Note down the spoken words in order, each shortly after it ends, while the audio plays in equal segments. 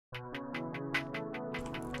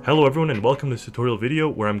Hello everyone and welcome to this tutorial video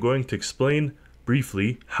where I'm going to explain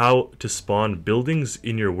briefly how to spawn buildings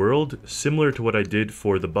in your world similar to what I did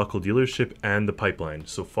for the Buckle dealership and the pipeline,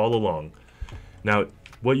 so follow along. Now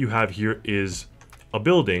what you have here is a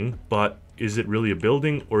building, but is it really a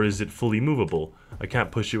building or is it fully movable? I can't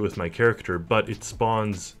push it with my character, but it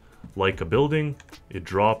spawns like a building, it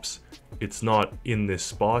drops, it's not in this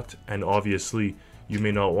spot, and obviously you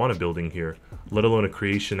may not want a building here, let alone a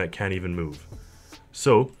creation that can't even move.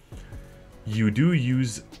 So you do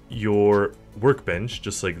use your workbench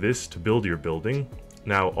just like this to build your building.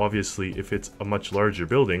 Now obviously if it's a much larger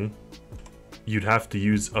building you'd have to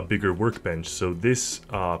use a bigger workbench. So this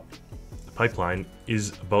pipeline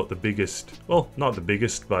is about the biggest, well, not the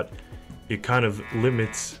biggest, but it kind of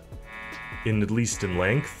limits at least in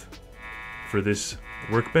length for this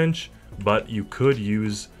workbench, but you could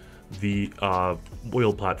use the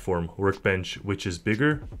oil platform workbench, which is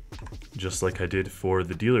bigger, just like I did for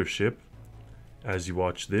the dealership. As you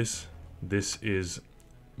watch this is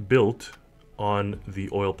built on the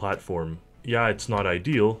oil platform. Yeah, it's not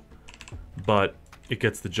ideal, but it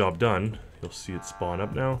gets the job done. You'll see it spawn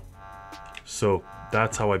up now. So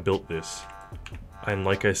that's how I built this. And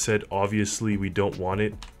like I said, obviously we don't want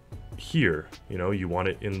it here. You know, you want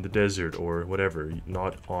it in the desert or whatever,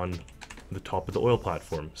 not on the top of the oil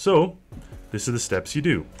platform. So this are the steps you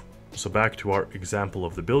do. So back to our example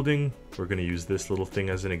of the building, we're going to use this little thing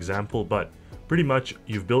as an example, but pretty much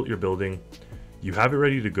you've built your building, you have it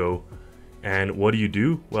ready to go, and what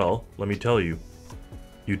do? Well, let me tell you.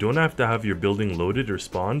 You don't have to have your building loaded or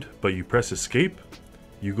spawned, but you press escape,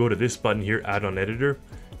 you go to this button here, add-on editor.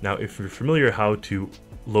 Now if you're familiar how to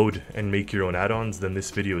load and make your own add-ons, then this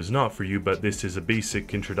video is not for you, but this is a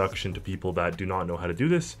basic introduction to people that do not know how to do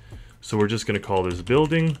this. So we're just going to call this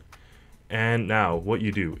building. And now what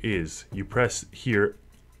you do is you press here,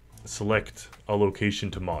 select a location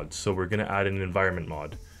to mod. So we're going to add an environment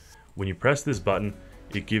mod. When you press this button,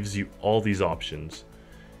 it gives you all these options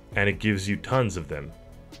and it gives you tons of them.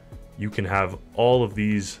 You can have all of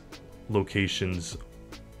these locations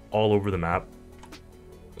all over the map.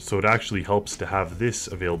 So it actually helps to have this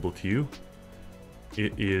available to you.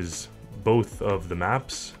 It is both of the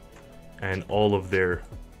maps and all of their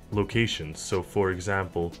locations. So for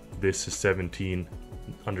example, this is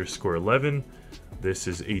 17_11, this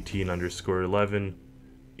is 18_11,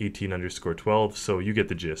 18_12, so you get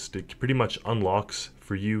the gist. It pretty much unlocks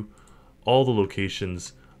for you all the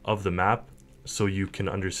locations of the map so you can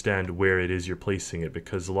understand where it is you're placing it,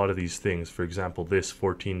 because a lot of these things, for example this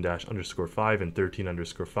 14_5 and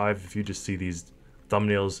 13_5, if you just see these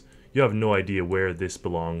thumbnails you have no idea where this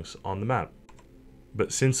belongs on the map.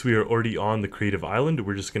 But since we are already on the creative island,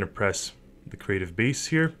 we're just going to press the creative base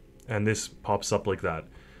here, and this pops up like that.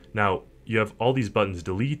 Now, you have all these buttons: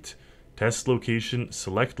 delete, test location,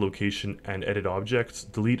 select location, and edit objects.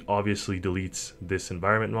 Delete obviously deletes this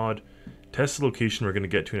environment mod. Test location we're going to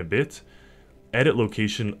get to in a bit. Edit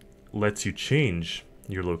location lets you change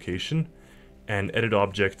your location, and edit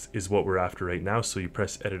objects is what we're after right now. So you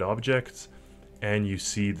press edit objects, and you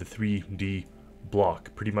see the 3D block,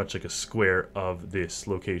 pretty much like a square of this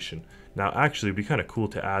location. Now actually it'd be kind of cool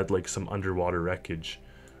to add like some underwater wreckage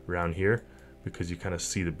around here, because you kind of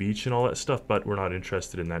see the beach and all that stuff, but we're not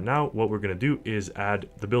interested in that now. What we're going to do is add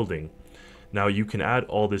the building. Now you can add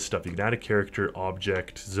all this stuff. You can add a character,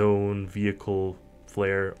 object, zone, vehicle,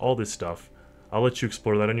 flare, all this stuff. I'll let you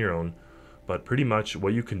explore that on your own, but pretty much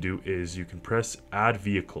what you can do is you can press add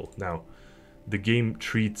vehicle. Now the game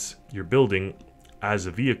treats your building as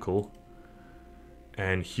a vehicle,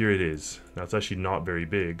 and here it is. Now it's actually not very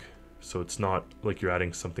big, so it's not like you're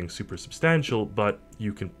adding something super substantial, but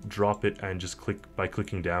you can drop it and just click by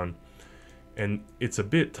clicking down. And it's a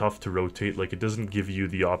bit tough to rotate, like it doesn't give you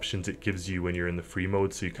the options it gives you when you're in the free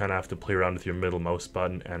mode, so you kind of have to play around with your middle mouse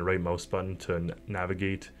button and right mouse button to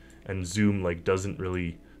navigate, and zoom like doesn't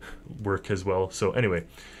really work as well. So anyway,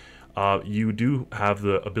 you do have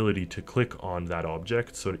the ability to click on that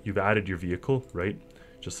object. So you've added your vehicle, right?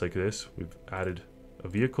 Just like this, we've added a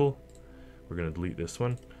vehicle. We're going to delete this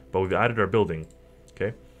one, but we've added our building.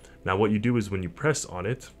 Okay, now what you do is when you press on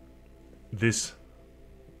it, this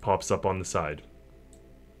pops up on the side,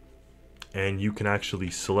 and you can actually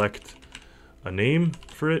select a name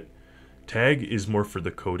for it. Tag is more for the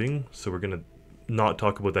coding, so we're going to not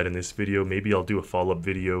talk about that in this video. Maybe I'll do a follow-up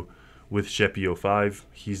video with Sheppy05.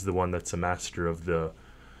 He's the one that's a master of the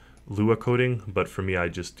Lua coding, but for me I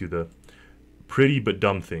just do the pretty but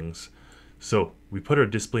dumb things. So we put our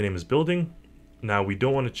display name as building. Now we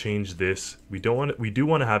don't want to change this. We do want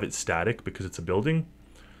to have it static because it's a building.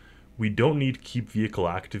 We don't need keep vehicle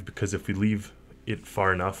active, because if we leave it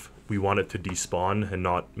far enough. We want it to despawn and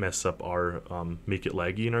not mess up our, make it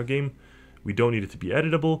laggy in our game. We don't need it to be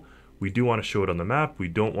editable. We do want to show it on the map. We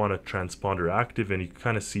don't want a transponder active, and you can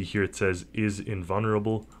kind of see here it says is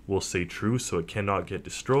invulnerable. We'll say true, so it cannot get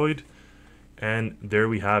destroyed. And there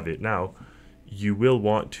we have it. Now, you will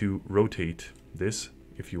want to rotate this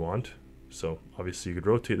if you want. So obviously you could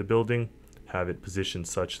rotate the building, have it positioned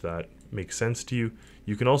such that makes sense to you.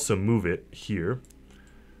 You can also move it here.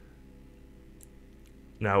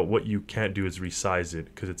 Now what you can't do is resize it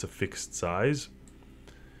because it's a fixed size.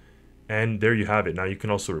 And there you have it. Now you can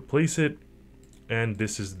also replace it, and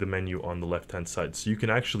this is the menu on the left hand side. So you can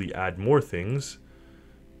actually add more things.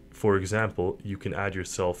 For example, you can add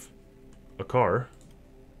yourself a car,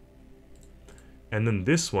 and then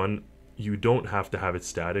this one, you don't have to have it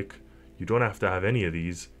static. You don't have to have any of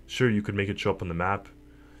these. Sure, you could make it show up on the map,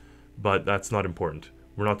 but that's not important.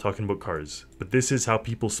 We're not talking about cars. But this is how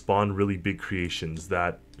people spawn really big creations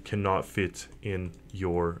that cannot fit in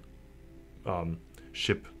your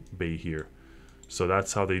ship bay here. So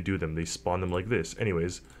that's how they do them. They spawn them like this.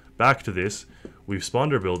 Anyways, back to this. We've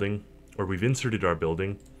spawned our building, or we've inserted our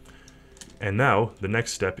building. And now the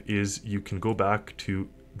next step is you can go back to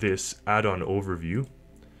this add-on overview.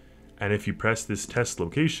 And if you press this test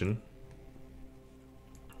location,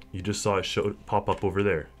 you just saw it pop up over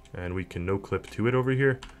there. And we can no clip to it over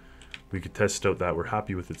here. We could test out that we're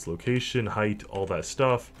happy with its location, height, all that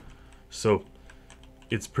stuff. So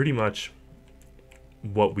it's pretty much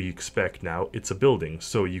what we expect now. It's a building,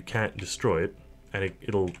 so you can't destroy it, and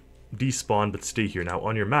it'll despawn but stay here. Now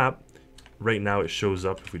on your map, right now it shows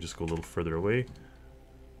up, if we just go a little further away,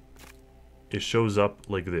 it shows up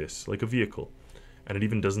like this, like a vehicle. And it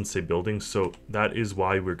even doesn't say building, so that is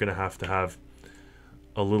why we're going to have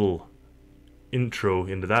a little intro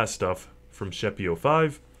into that stuff from Shepio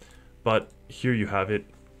 5. But here you have it.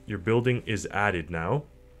 Your building is added now,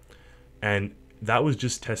 and that was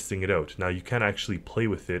just testing it out. Now you can actually play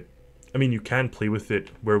with it. I mean, you can play with it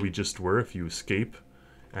where we just were. If you escape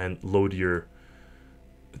and load your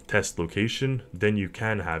test location, then you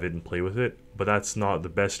can have it and play with it, but that's not the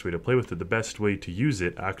best way to play with it. The best way to use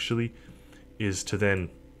it actually is to then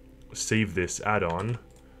save this add-on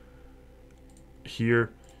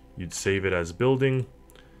here. You'd save it as building,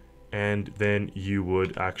 and then you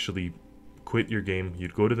would actually quit your game.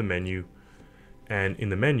 You'd go to the menu, and in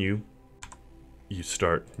the menu you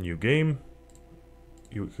start new game,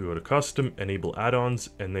 you could go to custom, enable add-ons,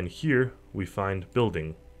 and then here we find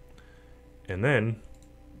building, and then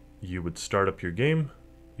you would start up your game.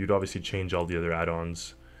 You'd obviously change all the other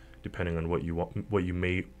add-ons depending on what you want, what you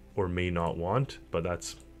may or may not want, but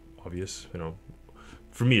that's obvious, you know,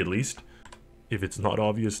 for me at least. If it's not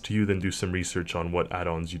obvious to you, then do some research on what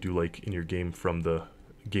add-ons you do like in your game from the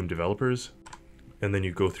game developers. And then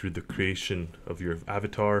you go through the creation of your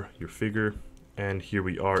avatar, your figure, and here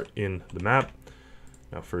we are in the map.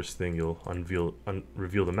 Now first thing, you'll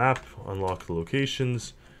reveal the map, unlock the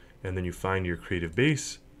locations, and then you find your creative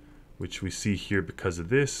base, which we see here because of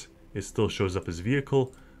this. It still shows up as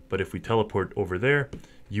vehicle, but if we teleport over there,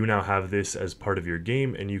 you now have this as part of your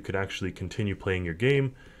game, and you could actually continue playing your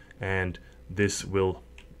game, and this will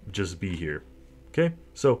just be here. Okay,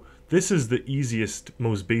 so this is the easiest,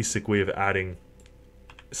 most basic way of adding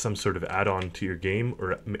some sort of add-on to your game,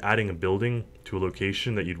 or adding a building to a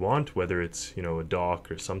location that you'd want, whether it's, you know, a dock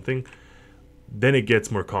or something. Then it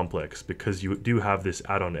gets more complex because you do have this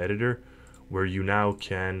add-on editor where you now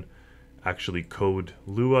can actually code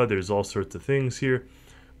Lua. There's all sorts of things here,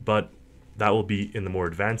 but that will be in the more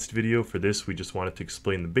advanced video. For this, we just wanted to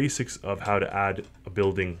explain the basics of how to add a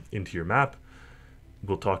building into your map.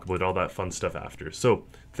 We'll talk about all that fun stuff after. So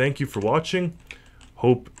thank you for watching.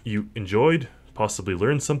 Hope you enjoyed, possibly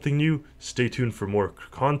learned something new. Stay tuned for more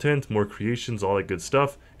content, more creations, all that good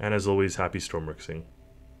stuff. And as always, happy Stormworksing.